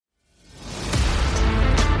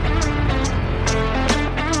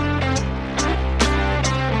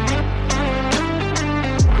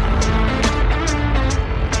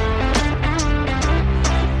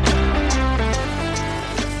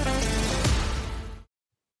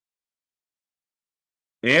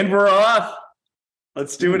And we're off.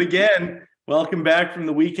 Let's do it again. Welcome back from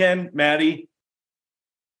the weekend, Maddie.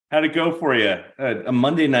 How'd it go for you? A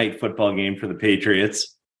Monday night football game for the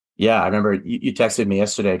Patriots. Yeah, I remember you texted me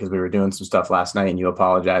yesterday because we were doing some stuff last night and you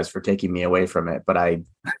apologized for taking me away from it. But I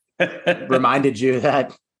reminded you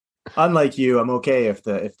that, unlike you, I'm okay if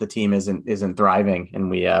the team isn't thriving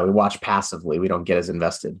and we watch passively. We don't get as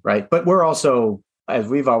invested, right? But we're also, as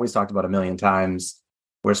we've always talked about a million times,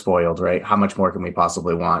 we're spoiled, right? How much more can we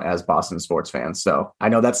possibly want as Boston sports fans? So I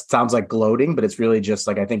know that sounds like gloating, but it's really just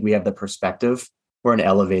like, I think we have the perspective. We're an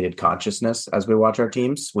elevated consciousness as we watch our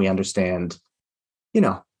teams. We understand,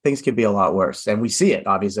 things could be a lot worse. And we see it.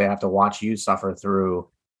 Obviously, I have to watch you suffer through.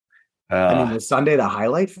 Was Sunday the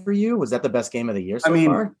highlight for you? Was that the best game of the year so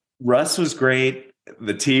far? Russ was great.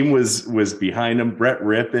 The team was behind him. Brett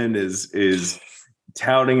Rippon is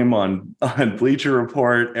touting him on Bleacher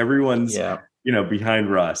Report. Everyone's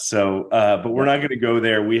behind Russ. So, but we're not going to go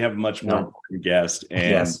there. We have a much more important guest,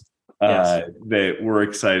 and that we're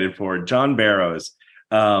excited for. John Barrows.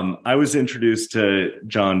 I was introduced to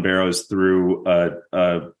John Barrows through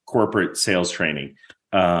a corporate sales training.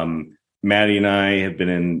 Maddie and I have been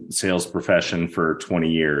in sales profession for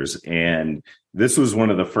 20 years, and this was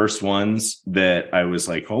one of the first ones that I was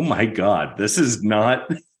like, oh my God, this is not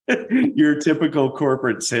your typical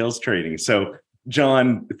corporate sales training. So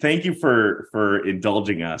John, thank you for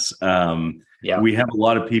indulging us. We have a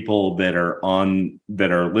lot of people that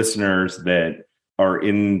are listeners that are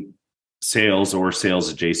in sales or sales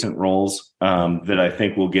adjacent roles that I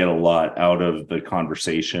think will get a lot out of the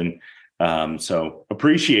conversation. So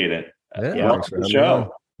appreciate it. Welcome to the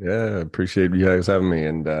show. Yeah, appreciate you guys having me.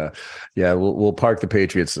 And we'll park the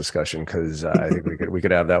Patriots discussion because I think we could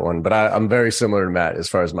have that one. But I'm very similar to Matt as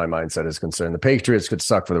far as my mindset is concerned. The Patriots could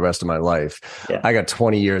suck for the rest of my life. Yeah. I got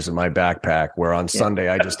 20 years in my backpack where on Sunday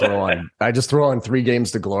I just throw on 3 games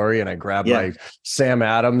to glory and I grab my Sam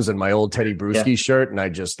Adams and my old Teddy Bruschi shirt and I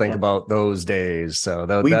just think about those days. So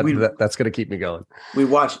that's going to keep me going.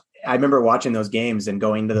 I remember watching those games and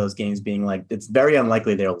going to those games being like, it's very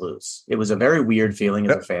unlikely they'll lose. It was a very weird feeling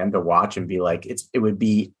as a fan to watch and be like, it would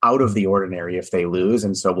be out of the ordinary if they lose.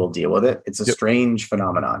 And so we'll deal with it. It's a strange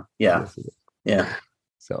phenomenon. Yeah. Yeah.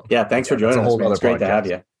 So thanks for joining us. It's great to have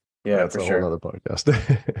you. Yeah, that's for sure. Another podcast.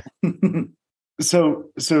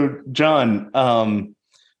 So John,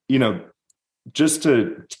 just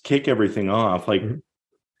to kick everything off, like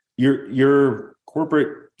your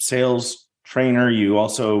corporate sales trainer, you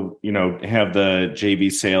also have the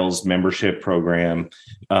JV sales membership program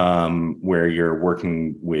where you're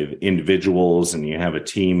working with individuals and you have a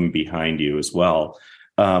team behind you as well.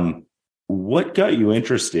 What got you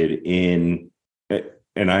interested in,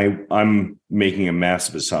 and I'm making a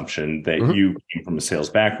massive assumption that you came from a sales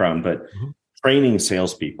background, but training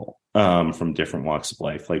salespeople from different walks of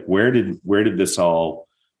life, like where did this all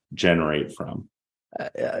generate from?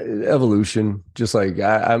 Evolution. Just like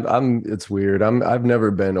I'm it's weird. I've never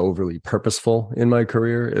been overly purposeful in my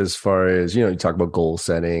career as far as, you talk about goal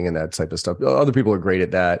setting and that type of stuff. Other people are great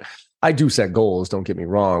at that. I do set goals, don't get me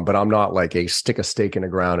wrong, but I'm not like a stick a stake in the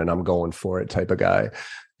ground and I'm going for it type of guy.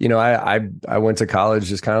 I went to college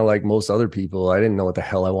just kind of like most other people. I didn't know what the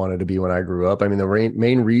hell I wanted to be when I grew up. I mean, the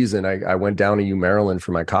main reason I went down to Maryland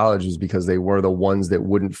for my college was because they were the ones that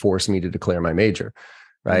wouldn't force me to declare my major.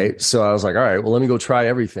 Right. So I was like, all right, well, let me go try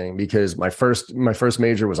everything, because my first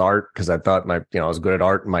major was art, because I thought I was good at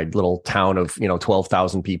art in my little town of,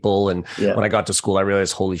 12,000 people. And when I got to school, I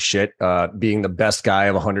realized, holy shit, being the best guy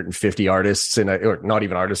of 150 artists or not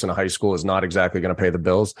even artists in a high school is not exactly going to pay the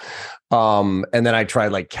bills. And then I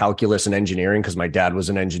tried like calculus and engineering because my dad was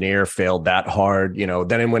an engineer, failed that hard,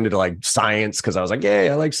 then I went into like science because I was like, yeah,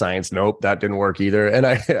 I like science. Nope, that didn't work either. And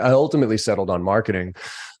I ultimately settled on marketing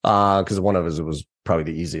because one of it was probably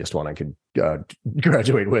the easiest one I could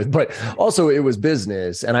graduate with, but also it was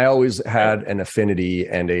business. And I always had an affinity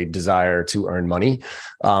and a desire to earn money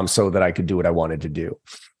so that I could do what I wanted to do.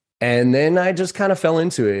 And then I just kind of fell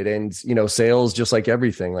into it. And, sales, just like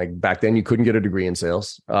everything, like back then you couldn't get a degree in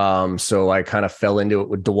sales. So I kind of fell into it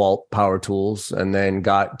with DeWalt Power Tools and then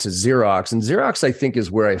got to Xerox. And Xerox, I think,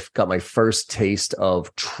 is where I got my first taste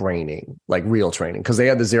of training, like real training, because they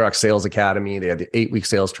had the Xerox Sales Academy. They had the 8-week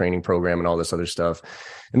sales training program and all this other stuff.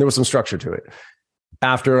 And there was some structure to it.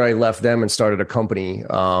 After I left them and started a company,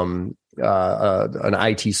 an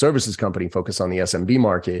IT services company focused on the SMB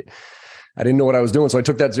market, I didn't know what I was doing. So I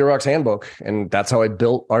took that Xerox handbook and that's how I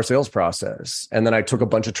built our sales process. And then I took a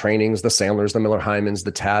bunch of trainings, the Sandlers, the Miller Hymans,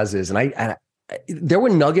 the Tazes. And there were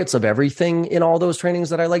nuggets of everything in all those trainings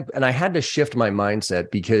that I liked. And I had to shift my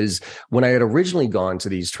mindset because when I had originally gone to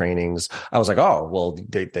these trainings, I was like, oh, well,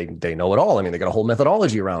 they know it all. I mean, they got a whole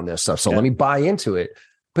methodology around this stuff. So let me buy into it.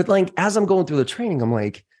 But like, as I'm going through the training, I'm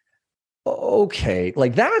like, okay,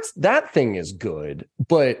 like that thing is good,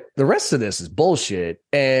 but the rest of this is bullshit.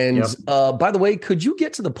 And by the way, could you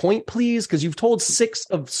get to the point, please? Because you've told 6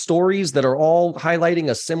 of stories that are all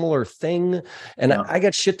highlighting a similar thing, and I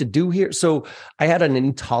got shit to do here. So I had an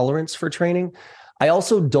intolerance for training. I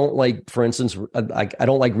also don't like, for instance, I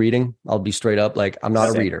don't like reading. I'll be straight up. Like, I'm not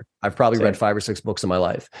a reader. I've probably read 5 or 6 books in my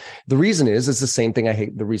life. The reason is, it's the same thing I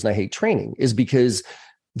hate. The reason I hate training is because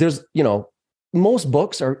there's, most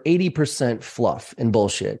books are 80% fluff and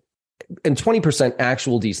bullshit and 20%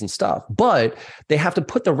 actual decent stuff, but they have to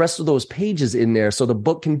put the rest of those pages in there so the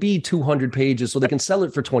book can be 200 pages so they can sell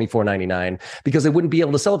it for $24.99, because they wouldn't be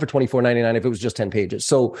able to sell it for $24.99 if it was just 10 pages.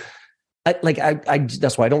 So I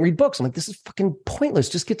that's why I don't read books. I'm like, this is fucking pointless.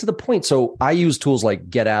 Just get to the point. So I use tools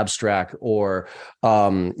like Get Abstract or,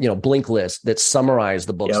 Blink List that summarize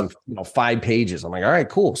the books in 5 pages. I'm like, all right,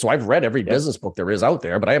 cool. So I've read every business book there is out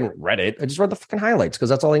there, but I haven't read it. I just read the fucking highlights because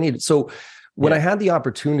that's all I needed. So when I had the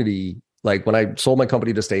opportunity, like when I sold my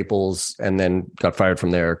company to Staples and then got fired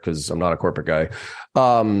from there because I'm not a corporate guy,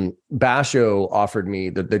 Basho offered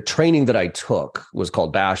me the training that I took was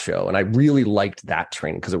called Basho. And I really liked that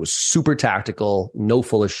training because it was super tactical, no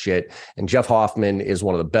full of shit. And Jeff Hoffman is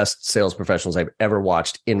one of the best sales professionals I've ever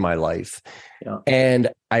watched in my life. Yeah.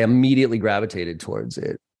 And I immediately gravitated towards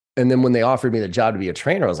it. And then when they offered me the job to be a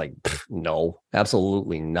trainer, I was like, no,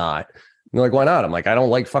 absolutely not. And they're like, why not? I'm like, I don't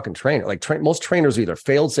like fucking training. Like most trainers are either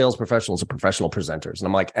failed sales professionals or professional presenters. And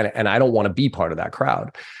I'm like, and I don't want to be part of that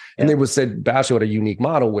crowd. And they said Basho had a unique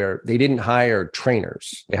model where they didn't hire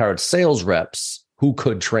trainers. They hired sales reps who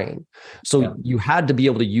could train. So you had to be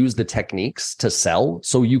able to use the techniques to sell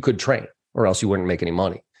so you could train, or else you wouldn't make any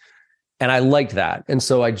money. And I liked that. And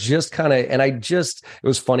so I just it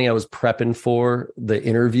was funny. I was prepping for the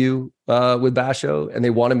interview with Basho, and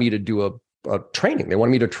they wanted me to do a training. They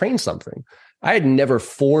wanted me to train something. I had never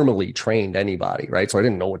formally trained anybody, right? So I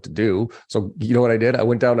didn't know what to do. So you know what I did? I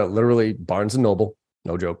went down to literally Barnes and Noble,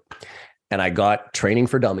 no joke, and I got Training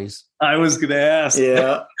for Dummies. I was going to ask.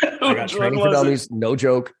 Yeah. I got Training for Dummies, no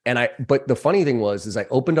joke. But the funny thing is I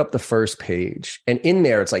opened up the first page, and in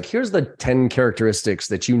there, it's like, here's the 10 characteristics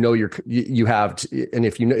that you have. And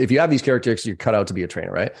if you have these characteristics, you're cut out to be a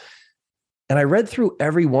trainer, right? And I read through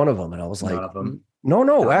every one of them, and I was like,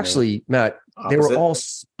 no, actually, Matt, they were all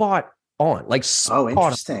spot on. Like,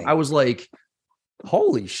 interesting. I was like,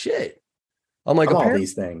 holy shit. I'm like, all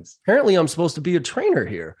these things. Apparently I'm supposed to be a trainer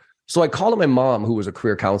here. So I called up my mom, who was a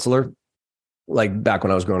career counselor. Like, back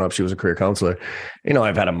when I was growing up, she was a career counselor.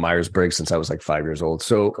 I've had a Myers-Briggs since I was like 5 years old.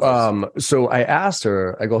 So, so I asked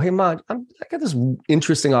her, I go, hey, Ma, I got this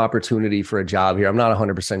interesting opportunity for a job here. I'm not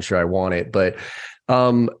 100% sure I want it, but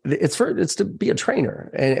it's to be a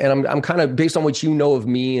trainer. And I'm kind of, based on what you know of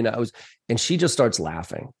me, and she just starts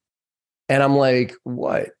laughing. And I'm like,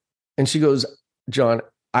 what? And she goes, John,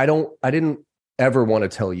 I didn't ever want to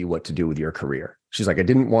tell you what to do with your career. She's like, I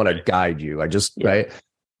didn't want to guide you. Right.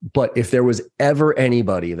 But if there was ever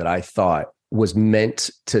anybody that I thought was meant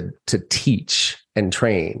to teach and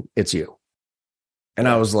train, it's you. And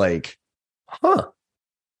I was like, huh.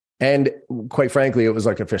 And quite frankly, it was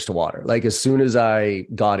like a fish to water. Like, as soon as I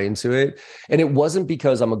got into it, and it wasn't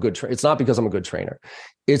because I'm a good trainer. It's not because I'm a good trainer.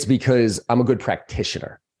 It's because I'm a good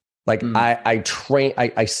practitioner. Like, I train,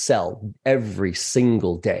 I sell every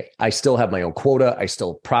single day. I still have my own quota. I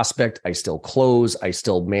still prospect. I still close. I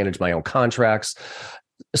still manage my own contracts.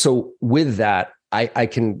 So with that, I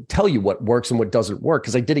can tell you what works and what doesn't work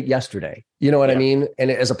because I did it yesterday. You know what I mean?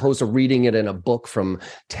 And as opposed to reading it in a book from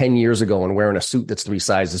 10 years ago and wearing a suit that's 3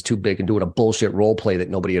 sizes too big and doing a bullshit role play that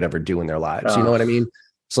nobody would ever do in their lives. You know what I mean?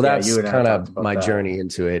 So that's kind of my journey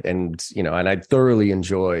into it. And, and I thoroughly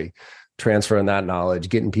enjoy transferring that knowledge,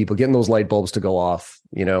 getting those light bulbs to go off,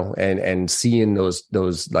 and seeing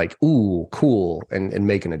those like, ooh, cool, and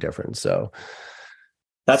making a difference. So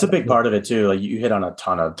that's a big part of it too. Like, you hit on a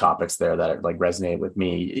ton of topics there that like resonate with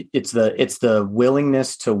me. It's the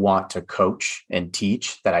willingness to want to coach and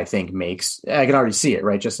teach that I think I can already see it,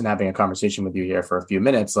 right? Just in having a conversation with you here for a few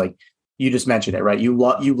minutes, like you just mentioned it, right? You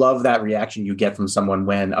love that reaction you get from someone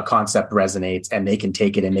when a concept resonates and they can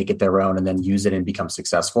take it and make it their own and then use it and become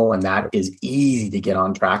successful. And that is easy to get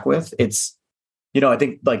on track with. It's, I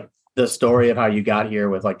think like the story of how you got here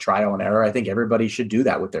with like trial and error, I think everybody should do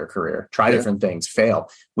that with their career. Try different things, fail.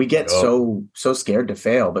 We get so scared to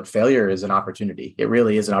fail, but failure is an opportunity. It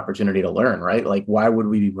really is an opportunity to learn, right? Like, why would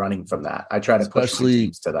we be running from that? I try to push my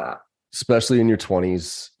teams to that. especially in your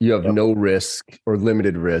 20s. You have no risk or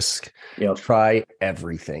limited risk. Try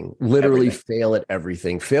everything. Literally fail at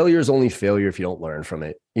everything. Failure is only failure if you don't learn from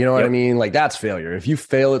it. You know what I mean? Like, that's failure. If you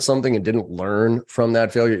fail at something and didn't learn from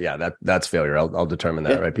that failure, that's failure. I'll determine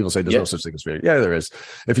that, right? People say there's no such thing as failure. Yeah, there is.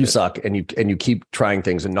 If you suck and you keep trying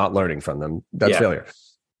things and not learning from them, that's failure.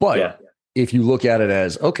 But if you look at it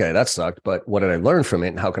as, okay, that sucked, but what did I learn from it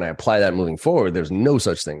and how can I apply that moving forward? There's no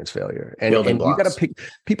such thing as failure. And you got to pick,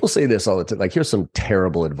 people say this all the time. Like, here's some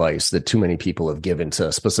terrible advice that too many people have given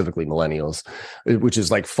to specifically millennials, which is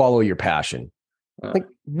like, follow your passion. Like,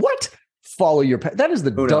 what? Follow your passion? That is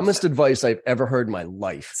the dumbest advice I've ever heard in my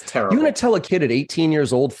life. It's terrible. You're going to tell a kid at 18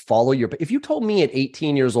 years old, follow your, if you told me at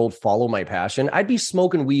 18 years old, follow my passion, I'd be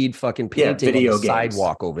smoking weed, fucking painting on the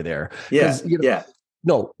sidewalk over there.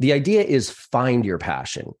 No, the idea is find your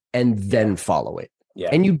passion and then follow it. Yeah.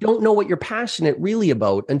 And you don't know what you're passionate really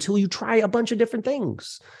about until you try a bunch of different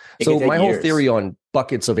things. So my whole theory on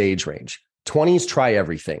buckets of age range: 20s, try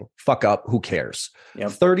everything. Fuck up, who cares?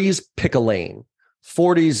 30s, pick a lane.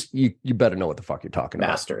 40s, you better know what the fuck you're talking about.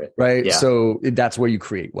 Master it. Right? Yeah. So that's where you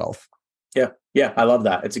create wealth. Yeah, I love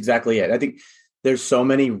that. It's exactly it. I think there's so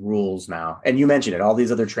many rules now. And you mentioned it, all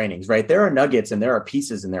these other trainings, right? There are nuggets and there are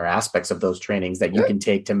pieces and there are aspects of those trainings that you can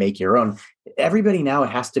take to make your own. Everybody now, it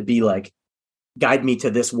has to be like, guide me to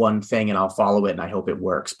this one thing and I'll follow it and I hope it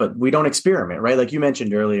works. But we don't experiment, right? Like you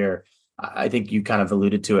mentioned earlier, I think you kind of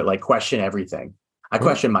alluded to it, like question everything. I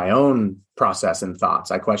question my own process and thoughts.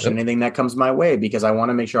 I question anything that comes my way because I want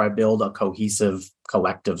to make sure I build a cohesive,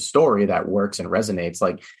 collective story that works and resonates.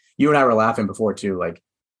 Like you and I were laughing before too, like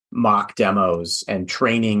mock demos and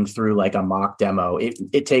training through like a mock demo.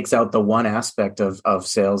 It takes out the one aspect of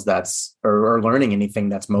sales that's or learning anything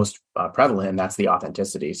that's most prevalent, and that's the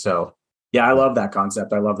authenticity. So yeah, I love that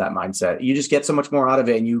concept. I love that mindset. You just get so much more out of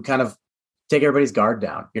it and you kind of take everybody's guard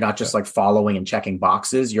down. You're not just like following and checking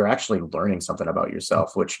boxes. You're actually learning something about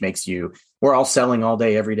yourself, which makes you, we're all selling all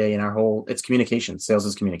day, every day in our whole, it's communication. Sales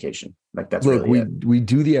is communication. Like that's really we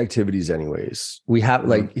do the activities anyways. We have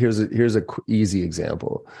like, here's a easy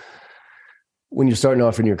example. When you're starting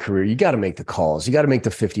off in your career, you got to make the calls. You got to make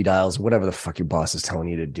the 50 dials, whatever the fuck your boss is telling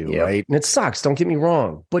you to do. Right. And it sucks. Don't get me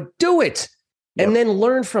wrong, but do it and then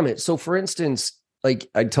learn from it. So for instance, like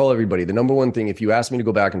I tell everybody, the number one thing, if you asked me to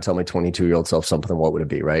go back and tell my 22-year-old self something, what would it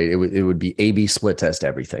be? Right. It would be A/B split test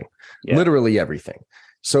everything, literally everything.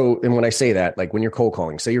 So, and when I say that, like when you're cold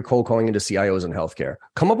calling, say you're cold calling into CIOs in healthcare,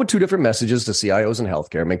 come up with 2 different messages to CIOs in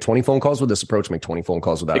healthcare, make 20 phone calls with this approach, make 20 phone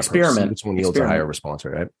calls with that approach. Which one yields a higher response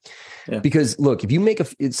rate, right? Yeah. Because look, if you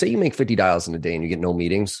say you make 50 dials in a day and you get no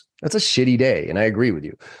meetings, that's a shitty day. And I agree with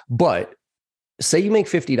you. But say you make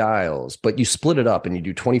 50 dials, but you split it up and you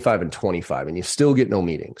do 25 and 25 and you still get no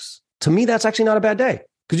meetings. To me, that's actually not a bad day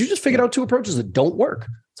because you just figured out 2 approaches that don't work.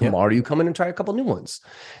 Tomorrow you come in and try a couple new ones.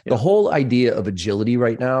 The whole idea of agility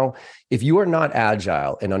right now, if you are not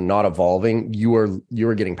agile and are not evolving, you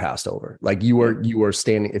are getting passed over. Like you are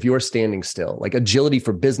standing, if you are standing still, like agility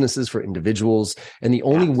for businesses, for individuals. And the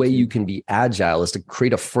only way you can be agile is to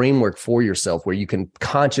create a framework for yourself where you can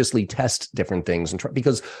consciously test different things and try,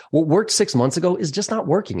 because what worked 6 months ago is just not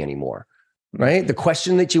working anymore. Right. The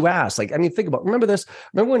question that you asked, like, I mean, think about, remember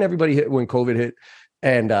when when COVID hit?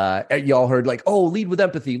 And y'all heard like, oh, lead with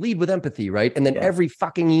empathy, right? And then every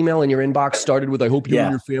fucking email in your inbox started with, I hope you and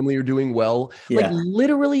your family are doing well. Like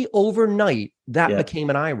literally overnight, that became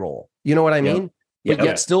an eye roll. You know what I mean? But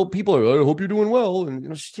yet still people are, I hope you're doing well.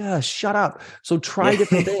 And shut up. So try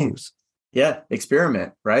different things.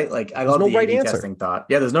 Experiment, right? Like I love the A/B testing thought.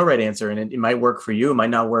 There's no right answer. And it might work for you. It might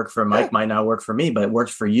not work for Mike, might not work for me, but it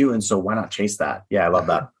works for you. And so why not chase that? Yeah, I love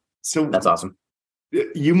that. So that's awesome.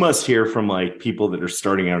 You must hear from like people that are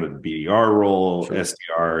starting out in the BDR role,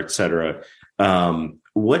 SDR, et cetera.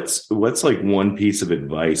 What's like one piece of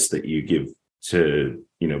advice that you give to,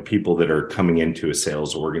 people that are coming into a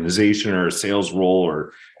sales organization or a sales role,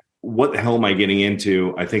 or what the hell am I getting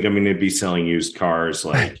into? I think I'm going to be selling used cars.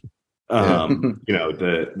 Like,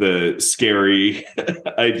 the scary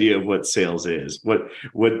idea of what sales is. What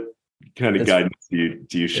kind of guidance do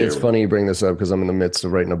you share? It's funny you bring this up because I'm in the midst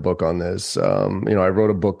of writing a book on this. I wrote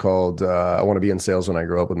a book called I Want to Be in Sales When I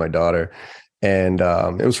Grow Up with my daughter. And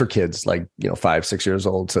it was for kids like, 5-6 years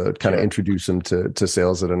old to kind of introduce them to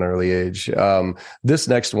sales at an early age. This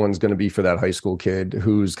next one's going to be for that high school kid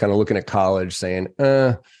who's kind of looking at college saying,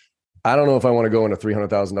 I don't know if I want to go into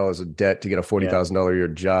 $300,000 of debt to get a $40,000 a year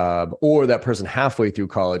job, or that person halfway through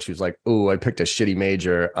college who's like, oh, I picked a shitty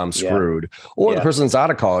major, I'm screwed. Or the person's out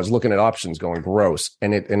of college looking at options going gross.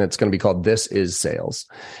 And it's going to be called This Is Sales.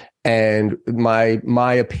 and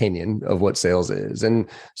my opinion of what sales is. And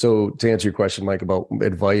so to answer your question, Mike, about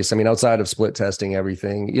advice, I mean, outside of split testing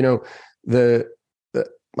everything,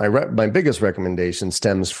 my biggest recommendation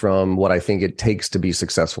stems from what I think it takes to be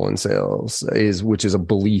successful in sales, which is a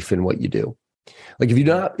belief in what you do. Like if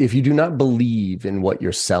you do not believe in what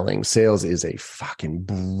you're selling, sales is a fucking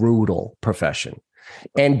brutal profession.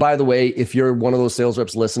 And by the way, if you're one of those sales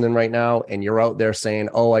reps listening right now and you're out there saying,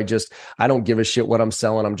 oh, I don't give a shit what I'm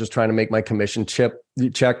selling, I'm just trying to make my commission check,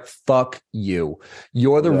 fuck you.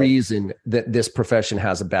 You're the reason that this profession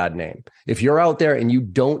has a bad name. If you're out there and you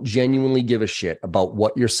don't genuinely give a shit about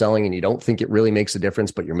what you're selling and you don't think it really makes a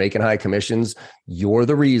difference, but you're making high commissions, you're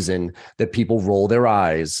the reason that people roll their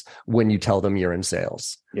eyes when you tell them you're in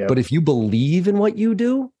sales. Yep. But if you believe in what you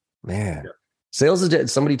do, man, sales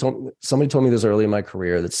is, somebody told me this early in my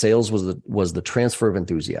career, that sales was the transfer of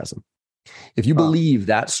enthusiasm. If you believe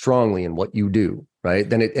that strongly in what you do, right,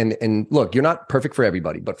 then and look, you're not perfect for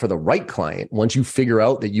everybody, but for the right client, once you figure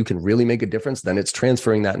out that you can really make a difference, then it's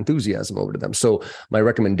transferring that enthusiasm over to them. So my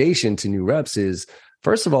recommendation to new reps is,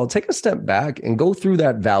 first of all, take a step back and go through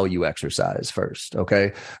that value exercise first.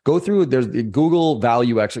 Okay. Go through, there's the Google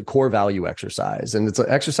core value exercise. And it's an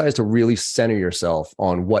exercise to really center yourself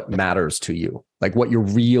on what matters to you, like what your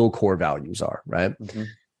real core values are. Right. Mm-hmm.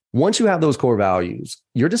 Once you have those core values,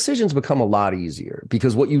 your decisions become a lot easier,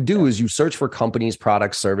 because what you do is you search for companies,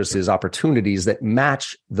 products, services, opportunities that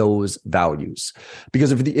match those values.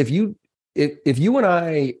 Because if you and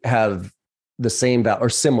I have the same or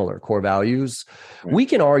similar core values, we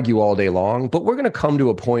can argue all day long, but we're going to come to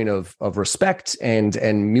a point of respect and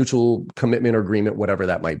mutual commitment or agreement, whatever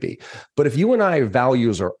that might be. But if you and I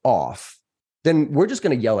values are off, then we're just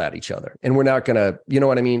going to yell at each other and we're not going to, you know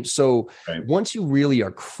what I mean? So once you really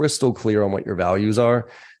are crystal clear on what your values are,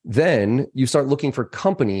 then you start looking for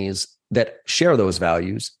companies that share those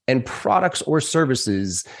values and products or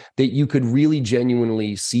services that you could really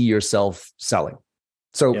genuinely see yourself selling.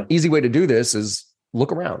 So easy way to do this is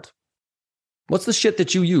look around. What's the shit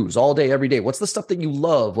that you use all day, every day? What's the stuff that you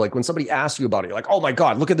love? Like when somebody asks you about it, you're like, oh my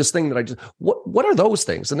God, look at this thing that I just, what are those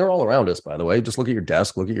things? And they're all around us, by the way. Just look at your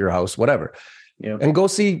desk, look at your house, whatever. And go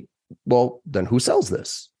see, well, then who sells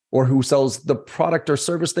this? Or who sells the product or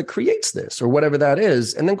service that creates this, or whatever that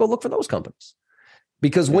is. And then go look for those companies.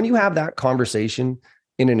 Because when you have that conversation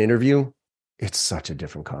in an interview, it's such a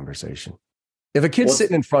different conversation. If a kid's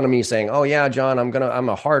sitting in front of me saying, "Oh yeah, John, I'm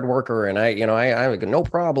a hard worker and I have no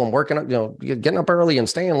problem working up, getting up early and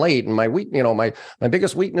staying late, and my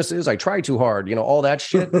biggest weakness is I try too hard, all that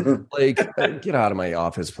shit." Like, get out of my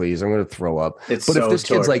office, please. I'm going to throw up. But if this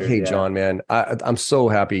kid's like, "Hey, John, man, I'm so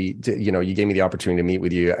happy to, you gave me the opportunity to meet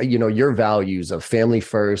with you. Your values of family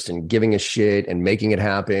first and giving a shit and making it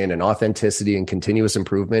happen and authenticity and continuous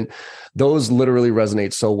improvement, those literally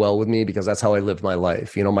resonate so well with me, because that's how I live my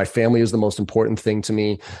life. My family is the most important thing to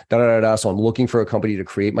me. So I'm looking for a company to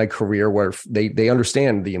create my career where they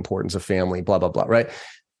understand the importance of family, blah, blah, blah. Right.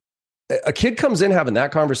 A kid comes in having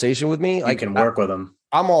that conversation with me. I can work with them.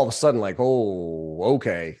 I'm all of a sudden like, oh,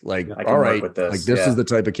 okay. Like, all right. Like this is the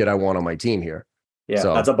type of kid I want on my team here. Yeah.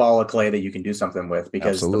 So, that's a ball of clay that you can do something with,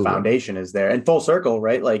 because the foundation is there, and full circle,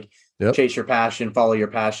 right? Like chase your passion, follow your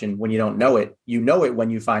passion. When you don't know it, when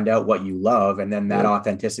you find out what you love, and then that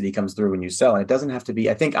authenticity comes through when you sell. And it doesn't have to be,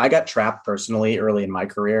 I think I got trapped personally early in my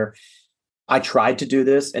career. I tried to do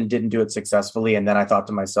this and didn't do it successfully. And then I thought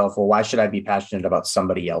to myself, well, why should I be passionate about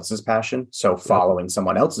somebody else's passion? So following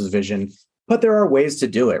someone else's vision. But there are ways to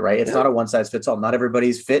do it, right? It's not a one size fits all. Not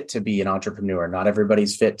everybody's fit to be an entrepreneur. Not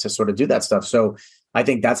everybody's fit to sort of do that stuff. So I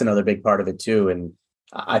think that's another big part of it too. And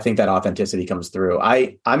I think that authenticity comes through.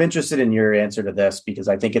 I'm interested in your answer to this, because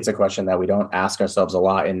I think it's a question that we don't ask ourselves a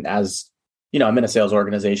lot. And as I'm in a sales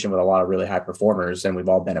organization with a lot of really high performers, and we've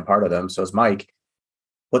all been a part of them. So is Mike.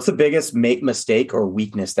 What's the biggest mistake or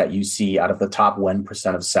weakness that you see out of the top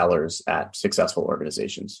 1% of sellers at successful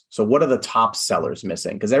organizations? So what are the top sellers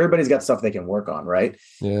missing? Because everybody's got stuff they can work on, right?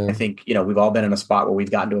 Yeah. I think, we've all been in a spot where we've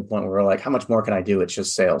gotten to a point where we're like, how much more can I do? It's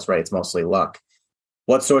just sales, right? It's mostly luck.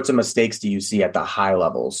 What sorts of mistakes do you see at the high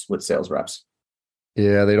levels with sales reps?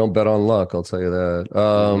 Yeah, they don't bet on luck. I'll tell you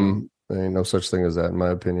that. There ain't no such thing as that, in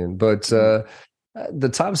my opinion. But the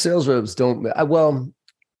top sales reps don't.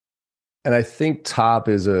 And I think top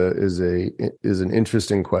is an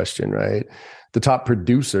interesting question, right? The top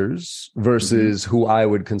producers versus who I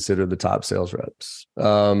would consider the top sales reps.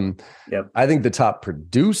 I think the top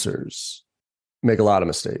producers make a lot of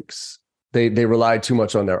mistakes. They rely too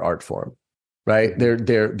much on their art form, right?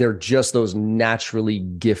 They're just those naturally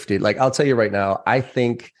gifted. Like, I'll tell you right now, I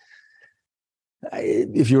think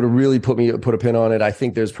if you were to really put a pin on it, I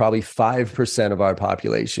think there's probably 5% of our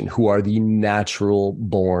population who are the natural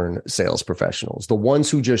born sales professionals, the ones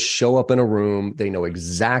who just show up in a room. They know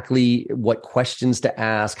exactly what questions to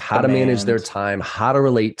ask, how to manage their time, how to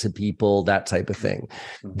relate to people, that type of thing.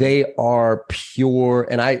 Mm-hmm. They are pure.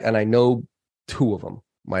 And I know two of them,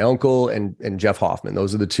 my uncle and Jeff Hoffman.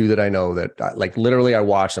 Those are the two that I know that like literally I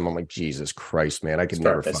watch them. I'm like, Jesus Christ, man, I could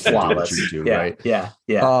never fucking do what you do. Yeah, right.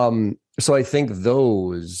 Yeah. So I think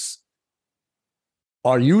those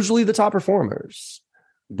are usually the top performers,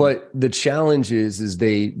 but the challenge is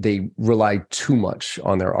they rely too much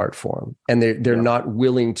on their art form, and they're not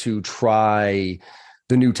willing to try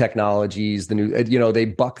the new technologies, they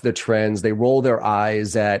buck the trends. They roll their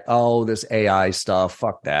eyes at, this AI stuff.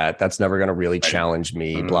 Fuck that. That's never going to really challenge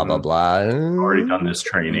me. Blah, blah, blah. Already done this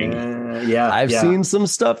training. I've seen some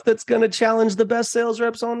stuff that's going to challenge the best sales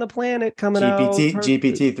reps on the planet coming out.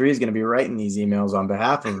 GPT-3 is going to be writing these emails on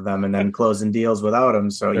behalf of them and then closing deals without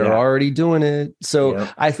them. So they're already doing it. So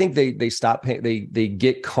I think they stop paying. They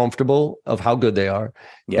get comfortable of how good they are,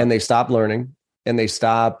 and they stop learning, and they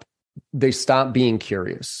stop being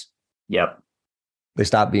curious. Yep. They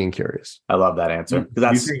stop being curious. I love that answer.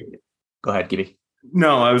 Go ahead, Gibby.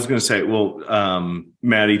 No, I was going to say,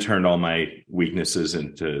 Maddie turned all my weaknesses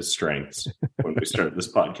into strengths when we started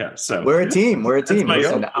this podcast. So we're a team.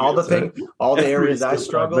 Listen, all the areas I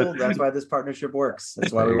struggle, that's why this partnership works.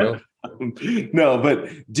 That's why we work. No, but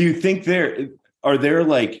do you think are there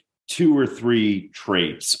like 2 or 3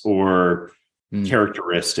 traits or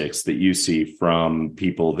characteristics that you see from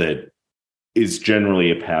people that is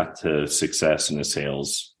generally a path to success in a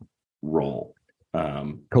sales role?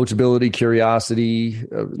 Coachability, curiosity,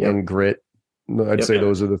 and grit. I'd say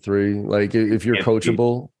those are the 3. Like if you're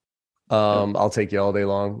coachable, I'll take you all day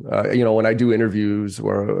long. When I do interviews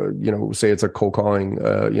or, say it's a cold calling,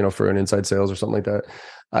 for an inside sales or something like that,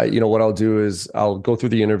 what I'll do is I'll go through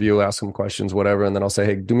the interview, ask them questions, whatever. And then I'll say,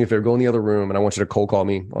 hey, do me a favor, go in the other room. And I want you to cold call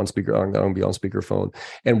me on speaker. I'm going to be on speakerphone,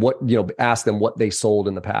 and ask them what they sold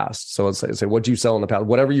in the past. So let's say, what do you sell in the past?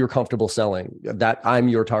 Whatever you're comfortable selling, that I'm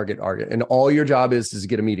your target. And all your job is to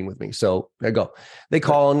get a meeting with me. So there you go. They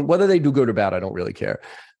call, and whether they do good or bad, I don't really care.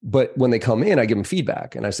 But when they come in, I give them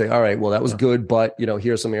feedback and I say, all right, well, that was good, but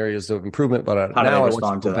here's some areas of improvement. But now I want you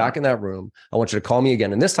to go back in that room. I want you to call me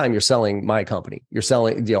again. And this time you're selling my company. You're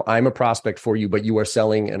selling, I'm a prospect for you, but you are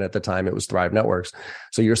selling. And at the time it was Thrive Networks.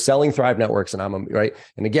 So you're selling Thrive Networks, and right.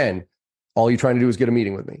 And again, all you're trying to do is get a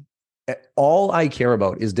meeting with me. All I care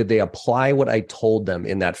about is, did they apply what I told them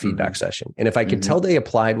in that feedback session? And if I can tell they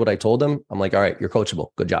applied what I told them, I'm like, all right, you're coachable.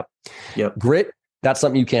 Good job. Yep. Grit, that's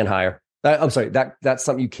something you can't hire. I'm sorry, that's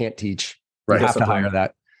something you can't teach. Right. You have to hire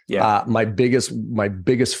that. Yeah. My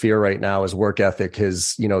biggest fear right now is work ethic.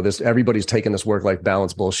 Everybody's taking this work-life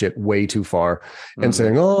balance bullshit way too far and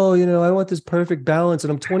saying, I want this perfect balance,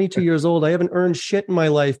 and I'm 22 years old. I haven't earned shit in my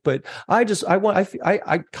life, but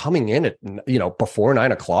I coming in at, before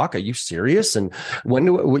 9 o'clock. Are you serious? And when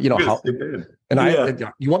do how? And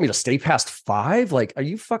you want me to stay past 5? Like, are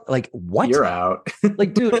you what? You're out.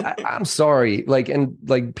 Like, dude, I'm sorry. Like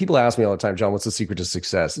people ask me all the time, John, what's the secret to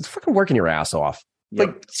success? It's fucking working your ass off. Yep.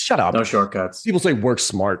 Like, shut up. No shortcuts. People say work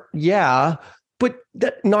smart. Yeah, but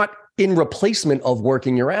that not in replacement of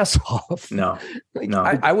working your ass off. No.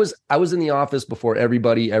 I was in the office before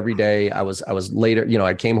everybody every day. I was later,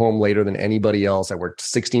 I came home later than anybody else. I worked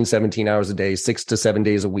 16, 17 hours a day, 6 to 7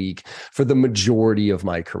 days a week for the majority of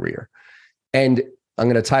my career. And I'm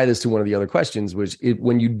going to tie this to one of the other questions, which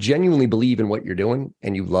when you genuinely believe in what you're doing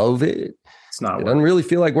and you love it, it doesn't really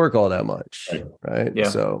feel like work all that much. Right. Yeah.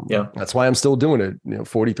 So that's why I'm still doing it,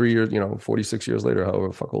 43 years, 46 years later, however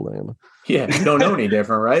the fuck old I am. Yeah. You don't know any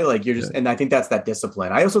different, right? Like you're just, and I think that's that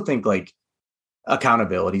discipline. I also think like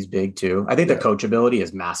accountability is big too. I think the coachability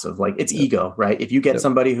is massive. Like it's ego, right? If you get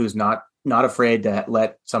somebody who's not afraid to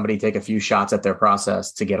let somebody take a few shots at their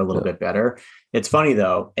process to get a little bit better. It's funny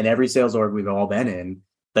though, in every sales org we've all been in,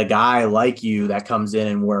 the guy like you that comes in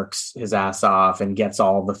and works his ass off and gets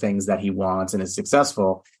all the things that he wants and is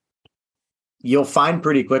successful, you'll find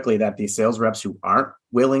pretty quickly that the sales reps who aren't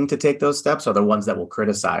willing to take those steps are the ones that will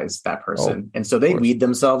criticize that person. And so they weed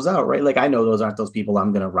themselves out, right? Like I know those aren't those people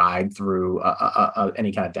I'm going to ride through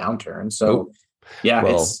any kind of downturn. So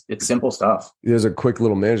it's simple stuff. There's a quick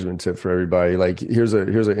little management tip for everybody. Like here's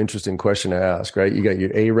an interesting question to ask, right? You got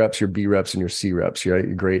your A reps, your B reps, and your C reps, right?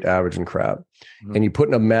 Your great, average, and crap. And you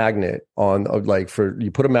put a magnet on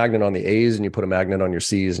you put a magnet on the A's and you put a magnet on your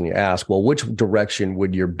C's, and you ask, well, which direction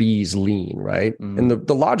would your B's lean, right? And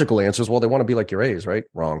the logical answer is, well, they want to be like your A's, right?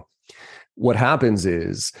 Wrong. what happens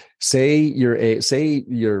is, say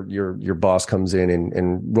your boss comes in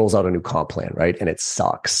and rolls out a new comp plan, right? And it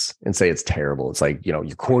sucks, and say it's terrible. It's like, your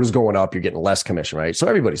quota's going up, you're getting less commission, right? So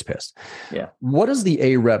everybody's pissed. Yeah. What does the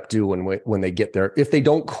A rep do when they get there? If they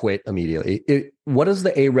don't quit immediately, what does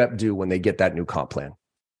the A rep do when they get that new comp plan?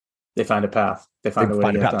 They find a path. They find a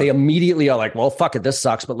way to get it done. They immediately are like, well, fuck it, this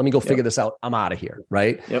sucks, but let me go figure this out. I'm out of here,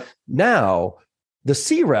 right? Yep. Now, the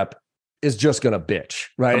C rep is just going to bitch,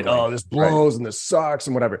 right? Oh, this blows and this sucks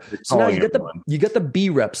and whatever. So now you get the B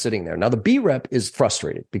rep sitting there. Now the B rep is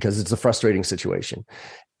frustrated because it's a frustrating situation.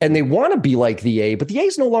 And they want to be like the A, but the A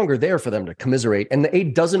is no longer there for them to commiserate. And the A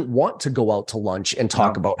doesn't want to go out to lunch and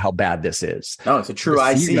talk about how bad this is. No, it's a true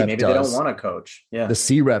IC. Maybe they don't want to coach. Yeah. The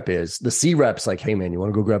C rep's like, hey man, you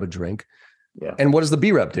want to go grab a drink? Yeah. And what does the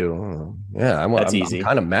B rep do? Oh, yeah, I'm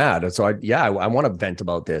kind of mad. So I want to vent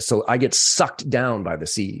about this. So I get sucked down by the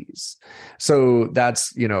C's. So that's,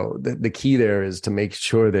 the key there is to make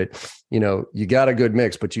sure that, you got a good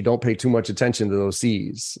mix, but you don't pay too much attention to those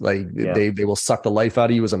C's. Like they will suck the life out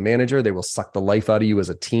of you as a manager. They will suck the life out of you as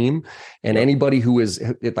a team. And anybody who is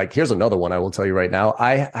like, here's another one I will tell you right now.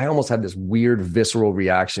 I almost have this weird visceral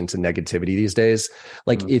reaction to negativity these days.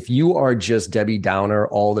 Like if you are just Debbie Downer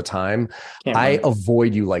all the time, I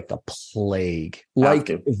avoid you like the plague,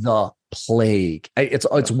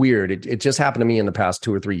 It's weird. It just happened to me in the past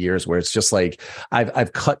 2 or 3 years where it's just like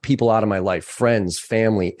I've cut people out of my life, friends,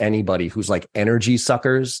 family, anybody who's like energy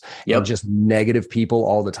suckers and just negative people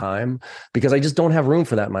all the time, because I just don't have room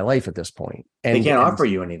for that in my life at this point. And they can't offer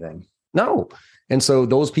you anything. No. And so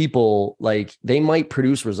those people, like, they might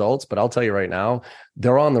produce results, but I'll tell you right now,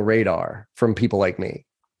 they're on the radar from people like me.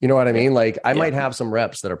 You know what I mean? Like I might have some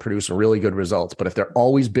reps that are producing really good results, but if they're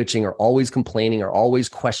always bitching or always complaining or always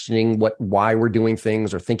questioning why we're doing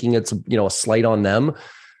things or thinking it's, a slight on them,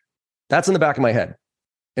 that's in the back of my head.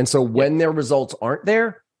 And so when their results aren't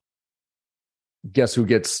there, guess who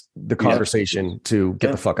gets the conversation to get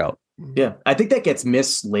the fuck out? Yeah. I think that gets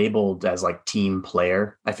mislabeled as like team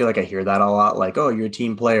player. I feel like I hear that a lot. Like, oh, you're a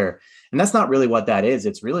team player. And that's not really what that is.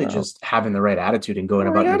 It's really just having the right attitude and going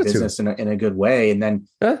about your business in a good way. And then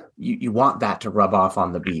you want that to rub off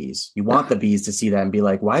on the Bs. You want the Bs to see that and be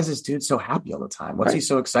like, why is this dude so happy all the time? What's he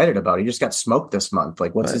so excited about? He just got smoked this month.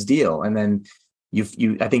 Like, what's his deal? And then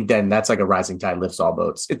I think then that's like a rising tide lifts all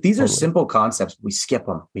boats. If these are simple concepts, we skip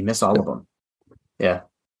them. We miss all of them. Yeah.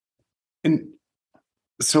 And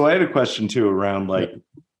so I had a question too around like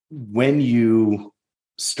when you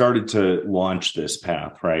started to launch this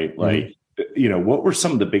path, right? Like, what were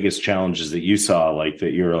some of the biggest challenges that you saw, like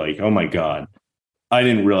that you're like, oh my God, I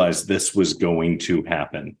didn't realize this was going to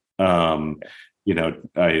happen. I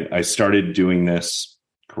started doing this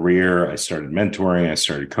career. I started mentoring. I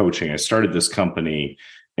started coaching. I started this company,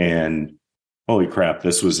 and holy crap,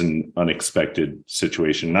 this was an unexpected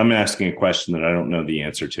situation. And I'm asking a question that I don't know the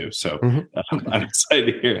answer to. So I'm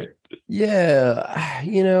excited to hear it.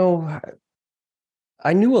 Yeah.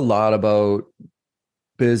 I knew a lot about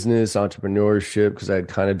business, entrepreneurship, because I had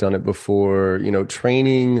kind of done it before,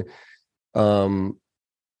 training.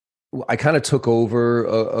 I kind of took over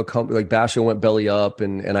a company, like Basho went belly up,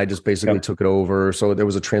 and I just basically took it over. So there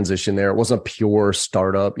was a transition there. It wasn't a pure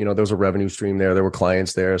startup. There was a revenue stream there. There were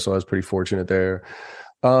clients there. So I was pretty fortunate there.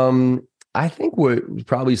 I think what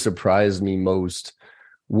probably surprised me most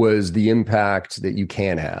was the impact that you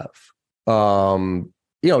can have.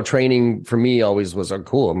 Training for me always was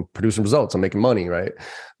cool. I'm producing results. I'm making money, right?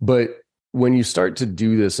 But when you start to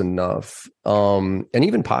do this enough, and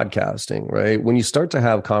even podcasting, right? When you start to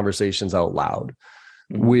have conversations out loud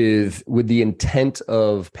with the intent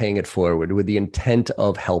of paying it forward, with the intent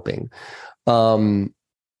of helping, you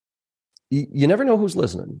never know who's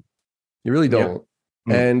listening. You really don't.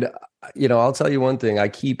 Yeah. And I'll tell you one thing. I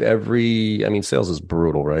keep sales is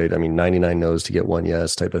brutal, right? 99 no's to get one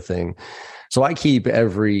yes type of thing. So I keep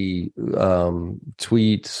every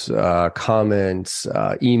tweet, comment,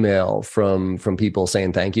 email from people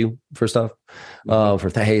saying thank you for stuff,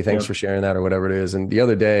 hey, thanks for sharing that or whatever it is. And the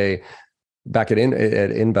other day, back at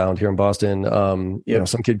Inbound here in Boston,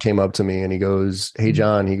 some kid came up to me and he goes, "Hey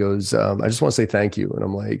John," he goes, "I just want to say thank you." And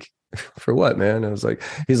I'm like, "For what, man?" I was like,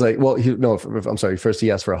 he's like, "Well, I'm sorry. First he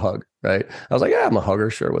asked for a hug, right?" I was like, "Yeah, I'm a hugger.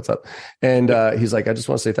 Sure. What's up?" And he's like, "I just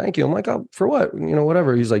want to say thank you." I'm like, "Oh, for what?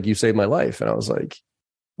 Whatever." He's like, "You saved my life." And I was like,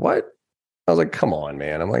 "What?" I was like, "Come on,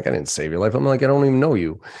 man." I'm like, "I didn't save your life." I'm like, "I don't even know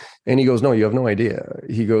you." And he goes, "No, you have no idea."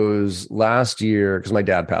 He goes, "Last year," because my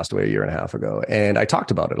dad passed away 1.5 years ago, and I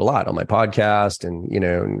talked about it a lot on my podcast and,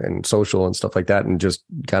 and social and stuff like that, and just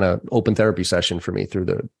kind of open therapy session for me through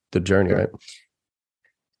the journey, right?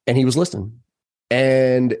 And he was listening.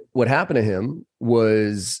 And what happened to him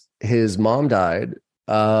was his mom died.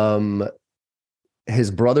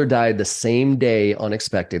 His brother died the same day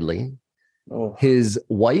unexpectedly. Oh. His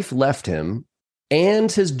wife left him,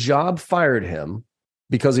 and his job fired him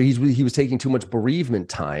because he was taking too much bereavement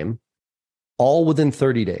time, all within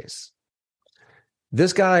 30 days.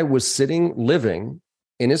 This guy was living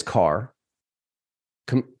in his car,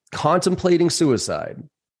 contemplating suicide,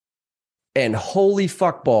 and holy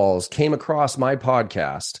fuck balls came across my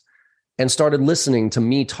podcast and started listening to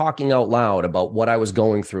me talking out loud about what I was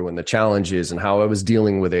going through and the challenges and how I was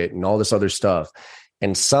dealing with it and all this other stuff.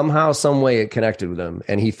 And somehow, some way, it connected with him.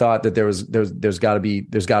 And he thought that there's got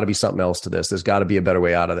to be something else to this. There's got to be a better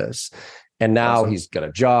way out of this. And now he's got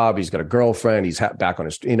a job, he's got a girlfriend, he's back on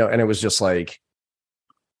his, and it was just like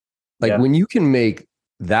when you can make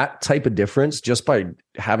that type of difference just by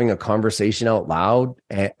having a conversation out loud.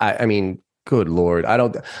 I mean, good Lord,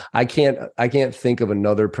 I can't think of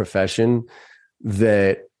another profession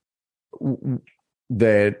that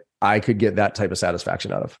I could get that type of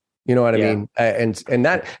satisfaction out of. You know what I mean?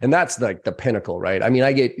 And that's like the pinnacle, right? I mean,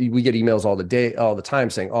 we get emails all the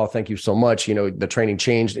time saying, "Oh, thank you so much. The training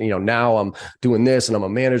changed. Now I'm doing this and I'm a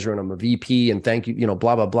manager and I'm a VP and thank you,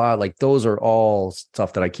 blah, blah, blah." Like those are all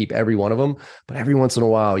stuff that I keep every one of them. But every once in a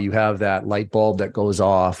while you have that light bulb that goes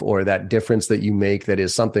off or that difference that you make that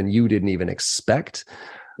is something you didn't even expect.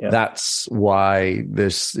 Yeah. That's why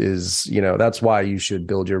this is, that's why you should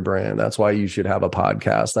build your brand. That's why you should have a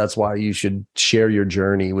podcast. That's why you should share your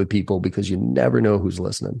journey with people, because you never know who's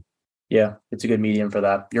listening. Yeah, it's a good medium for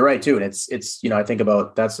that. You're right too. And it's I think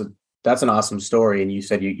about that's an awesome story. And you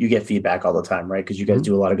said you get feedback all the time, right? Because you guys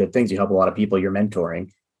do a lot of good things. You help a lot of people. You're mentoring.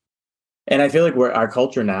 And I feel like our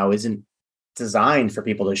culture now isn't designed for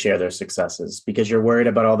people to share their successes, because you're worried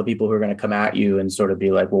about all the people who are going to come at you and sort of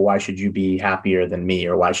be like, well, why should you be happier than me?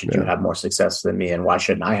 Or why should you have more success than me? And why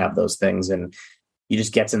shouldn't I have those things? And it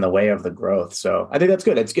just gets in the way of the growth. So I think that's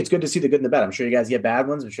good. It's good to see the good and the bad. I'm sure you guys get bad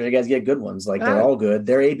ones. I'm sure you guys get good ones. Like they're all good.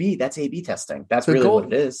 They're A/B. That's A/B testing. That's really what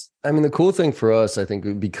it is. I mean, the cool thing for us, I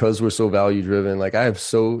think, because we're so value driven, like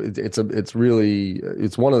it's one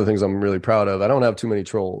of the things I'm really proud of. I don't have too many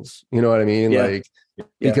trolls. You know what I mean? Yeah.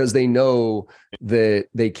 Because they know that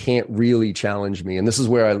they can't really challenge me. And this is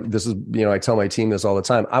where I tell my team this all the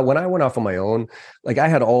time. When I went off on my own, like I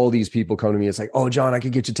had all these people come to me. It's like, "Oh, John, I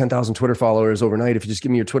could get you 10,000 Twitter followers overnight if you just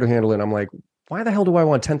give me your Twitter handle." And I'm like, why the hell do I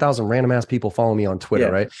want 10,000 random ass people following me on Twitter?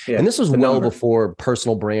 Yeah, right. Yeah. And this was well before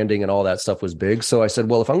personal branding and all that stuff was big. So I said,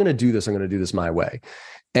 well, if I'm going to do this, I'm going to do this my way.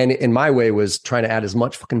 And in my way was trying to add as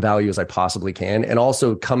much fucking value as I possibly can. And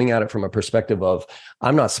also coming at it from a perspective of,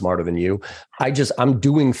 I'm not smarter than you. I'm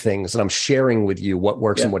doing things and I'm sharing with you what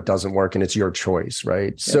works and what doesn't work. And it's your choice.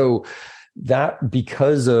 Right. Yeah. So that,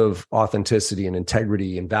 because of authenticity and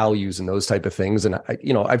integrity and values and those type of things. And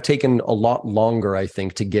I've taken a lot longer, I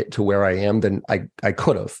think, to get to where I am than I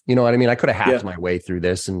could have. You know what I mean? I could have hacked my way through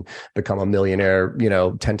this and become a millionaire,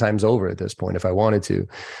 10 times over at this point if I wanted to.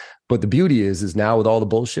 But the beauty is now with all the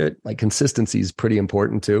bullshit, like consistency is pretty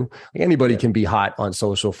important too. Like anybody can be hot on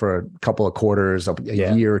social for a couple of quarters, a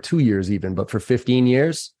year or 2 years even, but for 15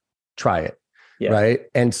 years, try it. Yeah. Right.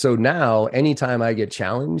 And so now anytime I get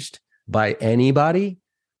challenged by anybody,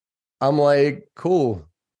 I'm like, cool.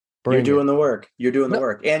 You're doing the work. You're doing the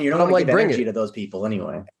work. And you don't want to give energy to those people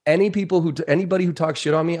anyway. Anybody who talks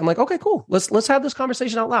shit on me, I'm like, okay, cool. Let's have this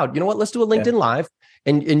conversation out loud. You know what? Let's do a LinkedIn Live.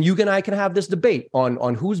 And you and I can have this debate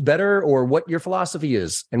on who's better or what your philosophy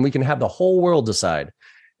is. And we can have the whole world decide.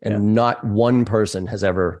 And not one person has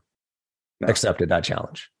ever accepted that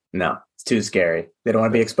challenge. No, it's too scary. They don't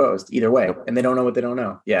want to be exposed either way. And they don't know what they don't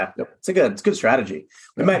know. Yeah. It's a good strategy.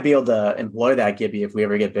 We might be able to employ that, Gibby, if we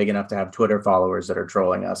ever get big enough to have Twitter followers that are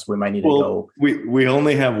trolling us. We might need to go. We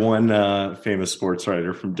only have one famous sports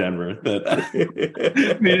writer from Denver that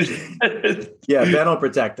Ben will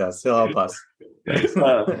protect us. He'll help us.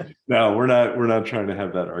 No, we're not trying to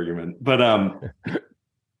have that argument. But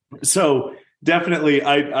so definitely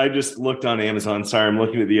I just looked on Amazon. Sorry, I'm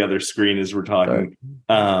looking at the other screen as we're talking.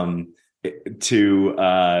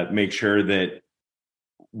 To make sure that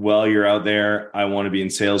while you're out there, I want to be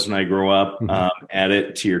in sales when I grow up. Add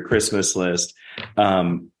it to your Christmas list.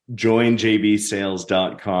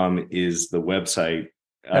 Joinjbsales.com is the website.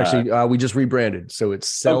 Actually, we just rebranded. So it's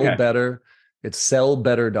Sell Better. It's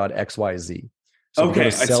sellbetter.xyz. So okay, I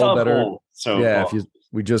saw better. So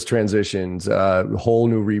we just transitioned, whole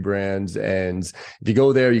new rebrands. And if you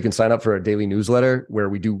go there, you can sign up for a daily newsletter where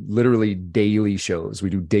we do literally daily shows. We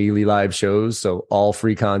do daily live shows. So all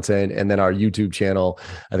free content. And then our YouTube channel,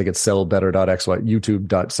 I think it's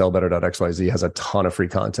youtube.sellbetter.xyz has a ton of free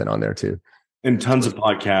content on there too. And tons of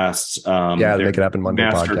podcasts. Make It Happen Monday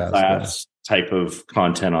podcast. type of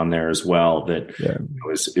content on there as well that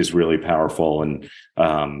is really powerful. And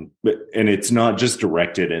it's not just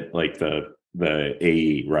directed at like the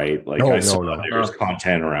AE, right? Like there's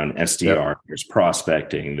content around SDR, there's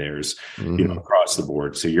prospecting, there's across the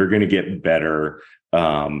board. So you're going to get better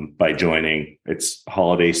by joining. It's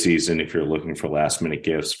holiday season. If you're looking for last minute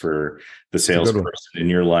gifts for the salesperson in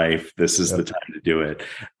your life, this is the time to do it.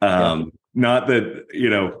 Not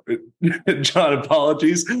that, John,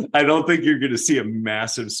 apologies. I don't think you're going to see a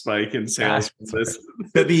massive spike in sales.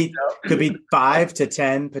 Could be 5 to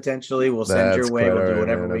 10 potentially. We'll send your way. We'll do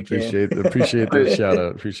whatever we can. Appreciate the shout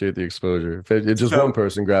out. Appreciate the exposure. If just one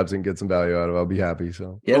person grabs it and gets some value out of it, I'll be happy.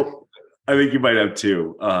 So I think you might have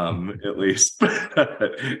 2, at least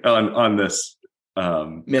on this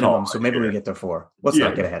minimum. Call. So maybe we get to 4. Let's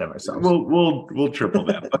not get ahead of ourselves. We'll triple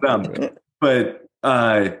that.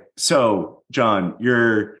 So John,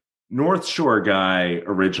 you're North Shore guy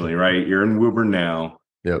originally, right? You're in Woburn now.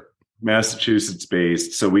 Yep. Massachusetts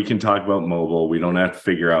based. So we can talk about mobile. We don't have to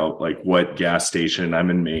figure out like what gas station.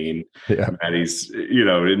 I'm in Maine. Yeah. Maddie's,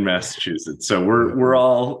 in Massachusetts. So we're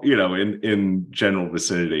all, in general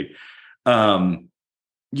vicinity.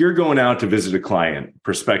 You're going out to visit a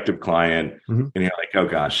prospective client, and you're like, oh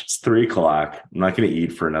gosh, it's 3:00. I'm not going to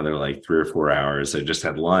eat for another like 3 or 4 hours. I just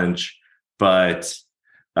had lunch, but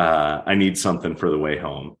I need something for the way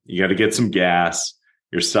home. You got to get some gas.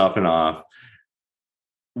 You're stopping off.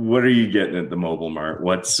 What are you getting at the Mobile Mart?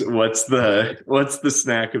 What's the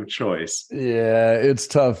snack of choice? Yeah, it's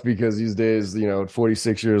tough because these days, at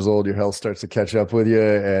 46 years old, your health starts to catch up with you,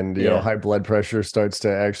 and high blood pressure starts to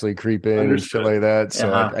actually creep in and shit like that.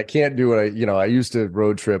 So I can't do what I used to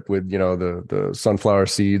road trip with, the sunflower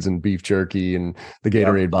seeds and beef jerky and the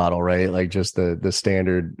Gatorade bottle, right? Like just the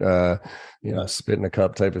standard, spit in a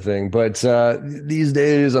cup type of thing. But these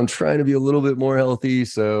days, I'm trying to be a little bit more healthy.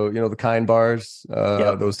 So the Kind bars.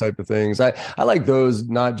 Those type of things. I like those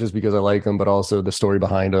not just because I like them, but also the story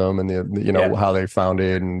behind them and the how they found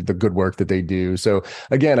it and the good work that they do. So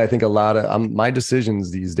again, I think a lot of my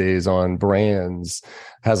decisions these days on brands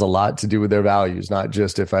has a lot to do with their values, not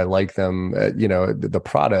just if I like them, the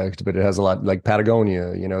product, but it has a lot like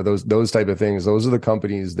Patagonia, those type of things. Those are the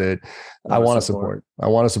companies that I want to support. I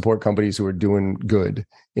want to support companies who are doing good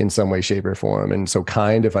in some way, shape, or form. And so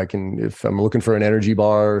if I'm looking for an energy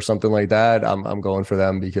bar or something like that, I'm going for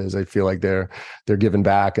them because I feel like they're giving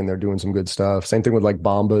back and they're doing some good stuff. Same thing with like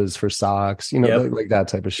Bombas for socks, like that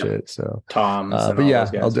type of shit. So Tom's.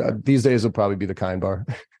 But these days will probably be the Kind bar.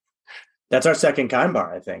 That's our second Kind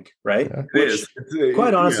bar, I think, right? Yeah. Which,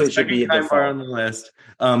 quite honestly, should be a Kind bar on the list.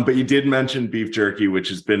 But you did mention beef jerky, which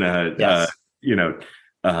has been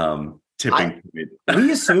tipping.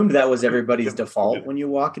 We assumed that was everybody's default when you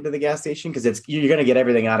walk into the gas station because you're going to get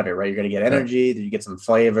everything out of it, right? You're going to get energy, you get some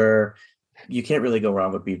flavor. You can't really go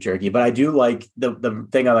wrong with beef jerky. But I do like the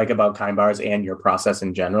thing I like about Kind bars and your process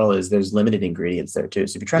in general is there's limited ingredients there too.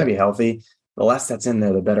 So if you're trying to be healthy, the less that's in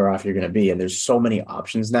there, the better off you're going to be. And there's so many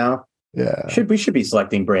options now. Yeah, we should be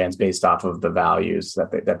selecting brands based off of the values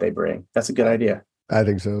that they bring. That's a good idea. I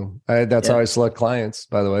think so. That's how I select clients,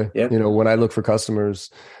 by the way. Yeah. When I look for customers,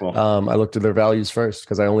 I look to their values first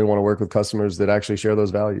because I only want to work with customers that actually share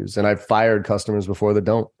those values. And I've fired customers before that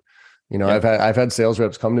don't. I've had sales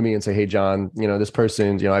reps come to me and say, "Hey, John, this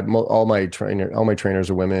person, all my trainers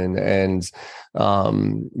are women." And,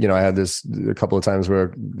 I had this a couple of times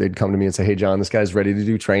where they'd come to me and say, "Hey, John, this guy's ready to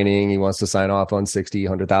do training. He wants to sign off on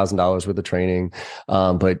 $100,000 worth of training.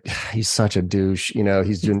 But he's such a douche.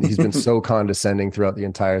 He's been so condescending throughout the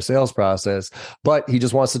entire sales process, but he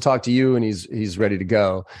just wants to talk to you and he's ready to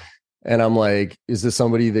go." And I'm like, is this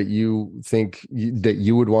somebody that you think that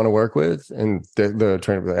you would want to work with? And the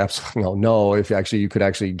trainer was like, absolutely no. If you could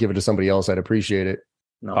actually give it to somebody else, I'd appreciate it.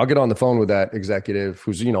 No. I'll get on the phone with that executive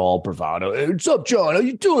who's, all bravado. "Hey, what's up, John? How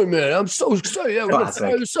you doing, man? I'm so excited. Yeah, we're going to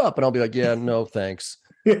fire this up." And I'll be like, "Yeah, no, thanks."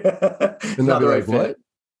 And they'll be like, "What?"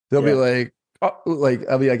 They'll be like,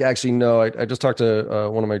 I'll be like, "Actually, no, I just talked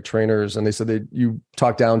to one of my trainers and they said that you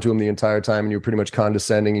talked down to him the entire time and you were pretty much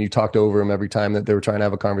condescending and you talked over him every time that they were trying to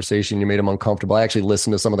have a conversation. You made him uncomfortable. I actually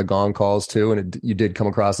listened to some of the gong calls too. And you did come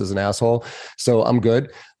across as an asshole. So I'm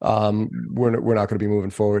good. We're not going to be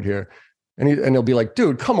moving forward here." And he'll be like,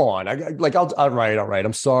 "Dude, come on. All right.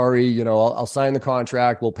 I'm sorry. I'll sign the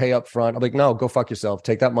contract. We'll pay up front." I'm like, "No, go fuck yourself.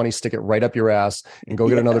 Take that money, stick it right up your ass and go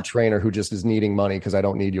get another trainer who just is needing money because I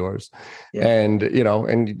don't need yours." Yeah. And,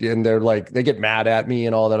 and they're like, they get mad at me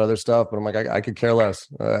and all that other stuff. But I'm like, I could care less.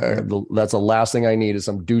 That's the last thing I need is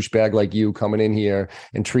some douchebag like you coming in here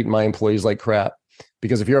and treating my employees like crap.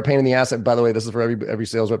 Because if you're a pain in the ass, by the way, this is for every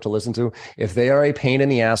sales rep to listen to. If they are a pain in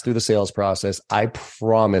the ass through the sales process, I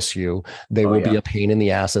promise you they will be a pain in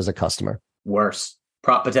the ass as a customer. Worse.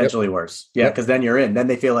 Potentially worse. Yeah. Because then you're in. Then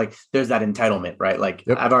they feel like there's that entitlement, right? Like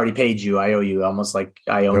I've already paid you. I owe you, almost like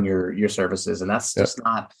I own your services. And that's just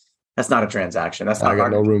that's not a transaction. That's not. I got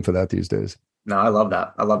no room for that these days. No, I love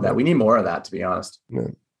that. I love that. We need more of that, to be honest.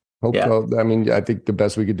 I mean, I think the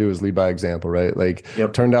best we could do is lead by example, right? Like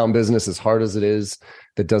turn down business as hard as it is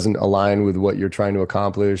that doesn't align with what you're trying to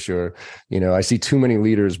accomplish. Or, I see too many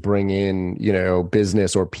leaders bring in,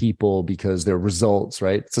 business or people because they're results,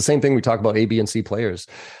 right? It's the same thing we talk about A, B, and C players.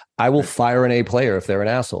 I will fire an A player if they're an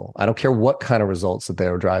asshole. I don't care what kind of results that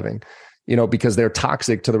they're driving, because they're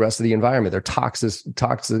toxic to the rest of the environment. They're toxic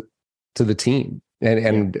to the team.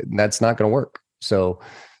 And that's not going to work. So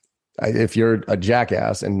if you're a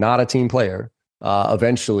jackass and not a team player,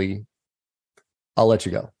 eventually I'll let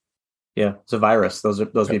you go. Yeah. It's a virus. Those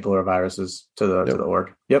people are viruses to the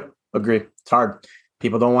org. Yep. Agree. It's hard.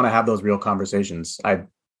 People don't want to have those real conversations. I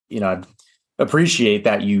appreciate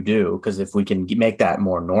that you do, because if we can make that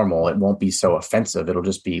more normal, it won't be so offensive. It'll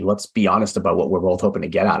just be, let's be honest about what we're both hoping to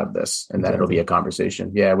get out of this. And then it'll be a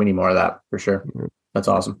conversation. Yeah. We need more of that for sure. That's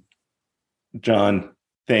awesome. John,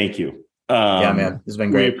 thank you. Yeah, man, this has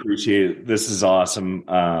been great. We appreciate it. This is awesome.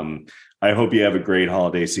 I hope you have a great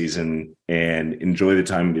holiday season and enjoy the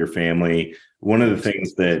time with your family. One of the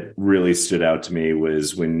things that really stood out to me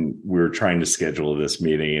was when we were trying to schedule this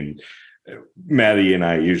meeting, and Maddie and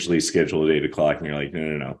I usually schedule at 8:00, and you're like,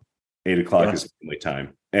 no, 8:00 is family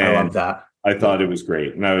time. And I love that. I thought it was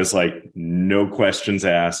great. And I was like, no questions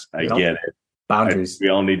asked. I get it. Boundaries. We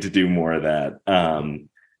all need to do more of that.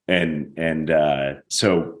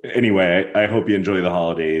 So anyway, I hope you enjoy the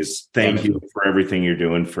holidays. Thank you for everything you're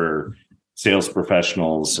doing for sales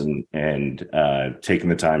professionals and taking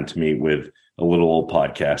the time to meet with a little old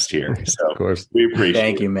podcast here. So of course, we appreciate it.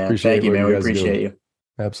 Thank you, man. Thank you, man. We appreciate you.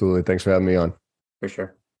 Absolutely. Thanks for having me on. For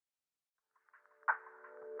sure.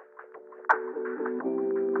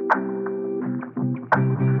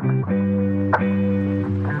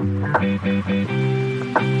 Thank you.